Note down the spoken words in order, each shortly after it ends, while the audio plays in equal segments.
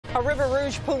A River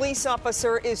Rouge police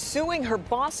officer is suing her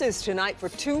bosses tonight for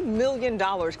 $2 million,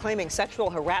 claiming sexual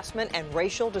harassment and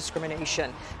racial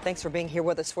discrimination. Thanks for being here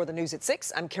with us for the news at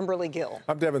 6. I'm Kimberly Gill.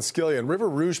 I'm Devin Skillian. River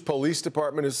Rouge Police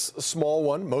Department is a small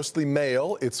one, mostly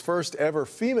male. Its first ever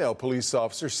female police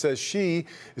officer says she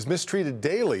is mistreated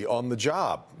daily on the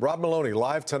job. Rod Maloney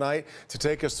live tonight to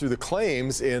take us through the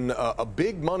claims in a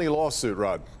big money lawsuit.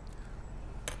 Rod.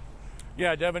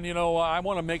 Yeah, Devin, you know, I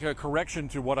want to make a correction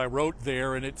to what I wrote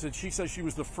there, and it's that she says she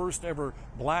was the first ever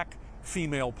black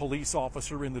female police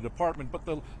officer in the department, but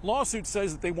the lawsuit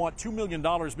says that they want $2 million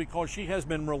because she has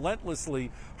been relentlessly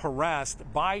harassed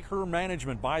by her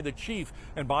management, by the chief,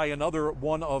 and by another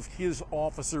one of his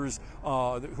officers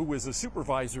who is a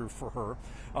supervisor for her.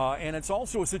 And it's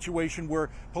also a situation where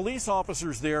police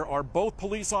officers there are both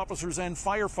police officers and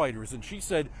firefighters, and she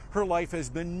said her life has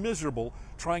been miserable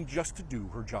trying just to do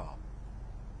her job.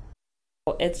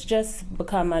 It's just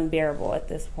become unbearable at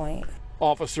this point.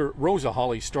 Officer Rosa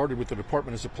Holly started with the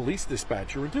department as a police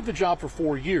dispatcher and did the job for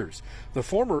 4 years. The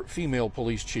former female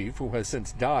police chief, who has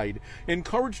since died,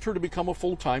 encouraged her to become a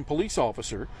full-time police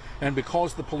officer. And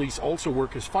because the police also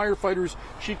work as firefighters,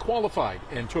 she qualified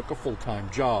and took a full-time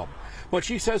job. But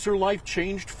she says her life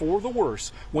changed for the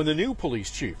worse when the new police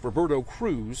chief, Roberto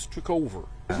Cruz, took over.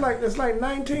 It's like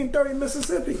 1930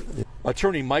 Mississippi.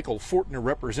 Attorney Michael Fortner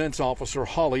represents Officer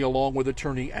Holly along with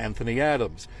attorney Anthony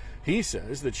Adams. He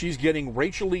says that she's getting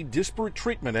racially disparate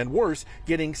treatment and worse,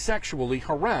 getting sexually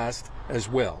harassed as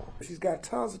well. She's got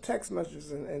tons of text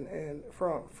messages and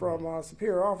from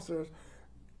superior officers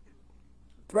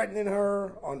threatening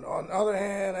her, on the other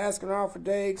hand, asking her out for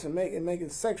dates and making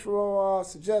sexual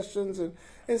suggestions.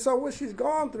 And so what she's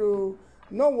gone through,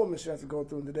 no woman should have to go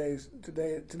through in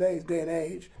today's day and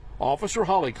age. Officer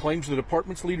Holly claims the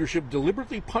department's leadership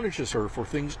deliberately punishes her for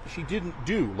things she didn't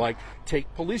do, like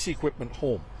take police equipment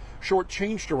home,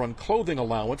 shortchanged her on clothing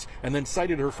allowance, and then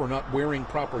cited her for not wearing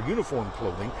proper uniform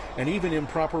clothing, and even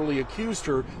improperly accused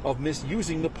her of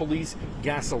misusing the police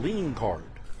gasoline card.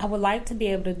 I would like to be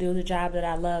able to do the job that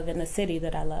I love in the city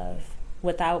that I love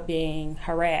without being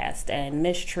harassed and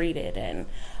mistreated and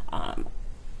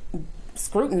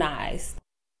scrutinized.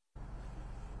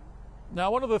 Now,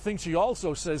 one of the things she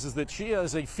also says is that she,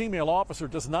 as a female officer,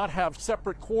 does not have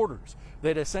separate quarters,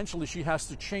 that essentially she has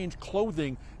to change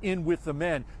clothing in with the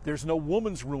men. There's no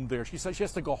woman's room there. She says she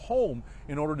has to go home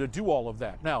in order to do all of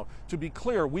that. Now, to be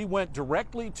clear, we went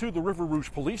directly to the River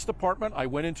Rouge Police Department. I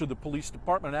went into the police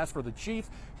department and asked for the chief.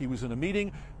 He was in a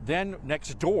meeting. Then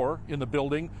next door in the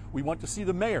building, we went to see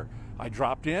the mayor. I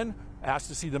dropped in, asked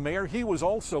to see the mayor. He was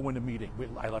also in a meeting.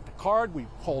 I left a card. We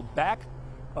called back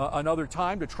another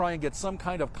time to try and get some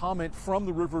kind of comment from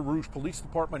the River Rouge Police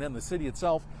Department and the city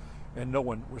itself, and no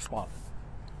one responded.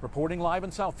 Reporting live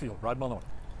in Southfield, Rod Maloney.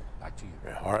 Back to you.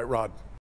 Yeah, all right, Rod.